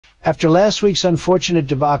After last week's unfortunate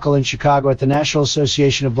debacle in Chicago at the National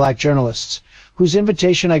Association of Black Journalists, whose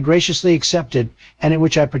invitation I graciously accepted and in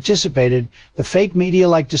which I participated, the fake media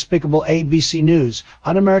like despicable ABC News,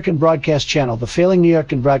 Un-American Broadcast Channel, the failing New York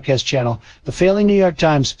Broadcast Channel, the failing New York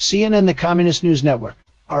Times, CNN, the Communist News Network,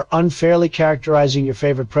 are unfairly characterizing your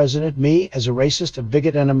favorite president, me, as a racist, a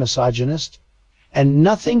bigot, and a misogynist. And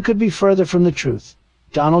nothing could be further from the truth.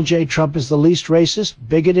 Donald J. Trump is the least racist,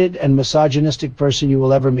 bigoted, and misogynistic person you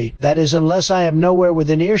will ever meet. That is, unless I am nowhere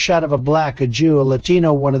within earshot of a black, a Jew, a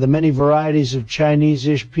Latino, one of the many varieties of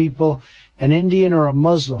Chinese-ish people, an Indian, or a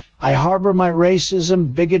Muslim. I harbor my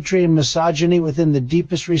racism, bigotry, and misogyny within the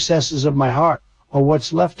deepest recesses of my heart, or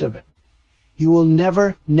what's left of it. You will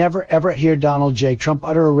never, never, ever hear Donald J. Trump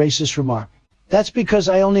utter a racist remark. That's because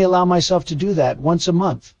I only allow myself to do that once a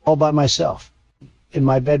month, all by myself, in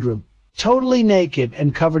my bedroom. Totally naked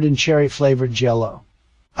and covered in cherry-flavored Jell-O.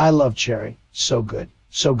 I love cherry. So good.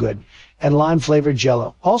 So good. And lime-flavored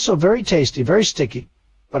Jell-O. Also very tasty, very sticky.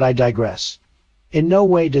 But I digress. In no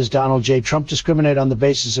way does Donald J. Trump discriminate on the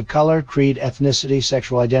basis of color, creed, ethnicity,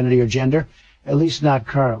 sexual identity, or gender. At least not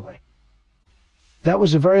currently. That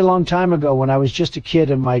was a very long time ago when I was just a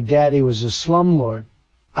kid and my daddy was a slumlord.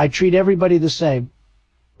 I treat everybody the same,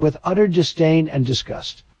 with utter disdain and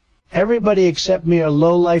disgust. Everybody except me are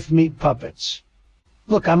low-life meat puppets.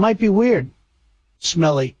 Look, I might be weird,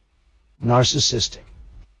 smelly, narcissistic,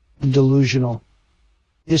 delusional,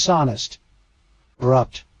 dishonest,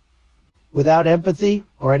 corrupt, without empathy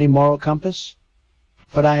or any moral compass,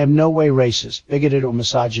 but I am no way racist, bigoted, or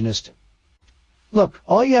misogynistic. Look,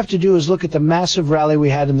 all you have to do is look at the massive rally we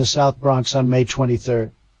had in the South Bronx on May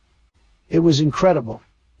 23rd. It was incredible.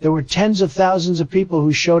 There were tens of thousands of people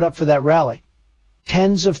who showed up for that rally.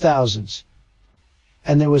 Tens of thousands.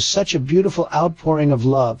 And there was such a beautiful outpouring of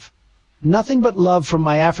love. Nothing but love from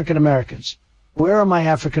my African Americans. Where are my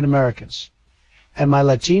African Americans? And my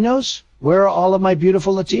Latinos? Where are all of my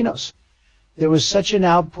beautiful Latinos? There was such an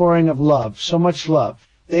outpouring of love, so much love.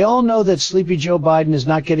 They all know that Sleepy Joe Biden is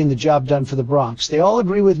not getting the job done for the Bronx. They all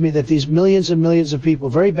agree with me that these millions and millions of people,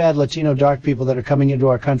 very bad Latino dark people that are coming into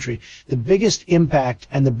our country, the biggest impact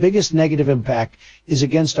and the biggest negative impact is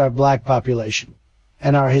against our black population.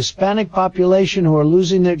 And our Hispanic population who are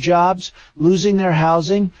losing their jobs, losing their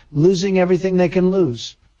housing, losing everything they can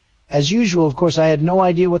lose. As usual, of course, I had no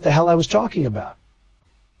idea what the hell I was talking about.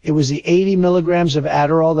 It was the 80 milligrams of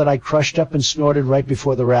Adderall that I crushed up and snorted right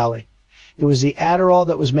before the rally. It was the Adderall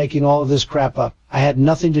that was making all of this crap up. I had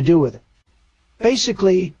nothing to do with it.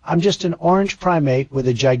 Basically, I'm just an orange primate with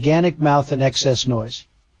a gigantic mouth and excess noise.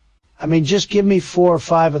 I mean, just give me 4 or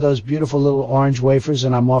 5 of those beautiful little orange wafers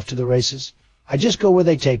and I'm off to the races. I just go where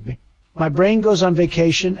they take me. My brain goes on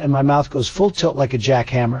vacation and my mouth goes full tilt like a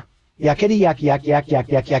jackhammer. Yakety yak yak yak yak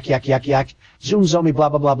yak yak yak yak yak. Zoom zoom blah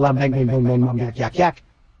blah blah blah bang bang bang bang yak yak yak.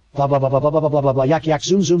 Blah blah blah blah blah blah blah blah blah yak yak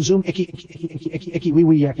zoom zoom zoom icky icky icky icky icky wee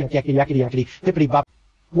wee yak yak yak yakety yakety hippity bop.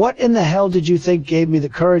 What in the hell did you think gave me the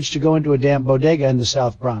courage to go into a damn bodega in the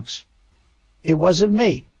South Bronx? It wasn't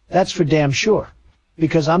me. That's for damn sure.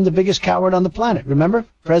 Because I'm the biggest coward on the planet. Remember,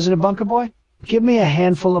 President Bunker Boy? Give me a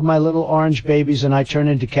handful of my little orange babies and I turn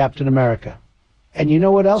into Captain America. And you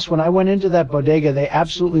know what else? When I went into that bodega, they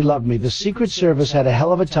absolutely loved me. The Secret Service had a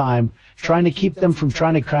hell of a time trying to keep them from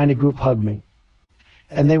trying to kind of group hug me.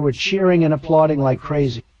 And they were cheering and applauding like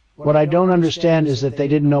crazy. What I don't understand is that they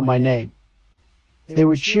didn't know my name. They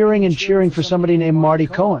were cheering and cheering for somebody named Marty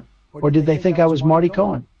Cohen. Or did they think I was Marty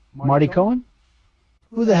Cohen? Marty Cohen?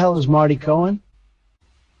 Who the hell is Marty Cohen?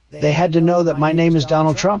 They had to know that my name is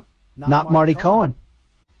Donald Trump. Not Marty Cohen.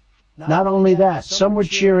 Not only that, some were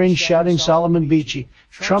cheering, shouting Solomon Beachy.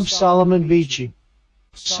 Trump Solomon Beachy.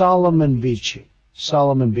 Solomon Beachy.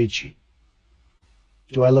 Solomon Beachy.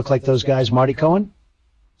 Do I look like those guys, Marty Cohen?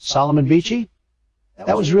 Solomon Beachy?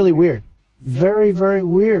 That was really weird. Very, very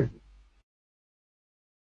weird.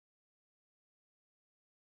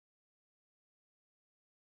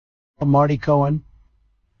 Marty Cohen.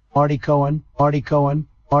 Marty Cohen. Marty Cohen.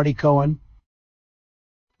 Marty Cohen.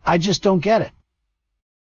 I just don't get it.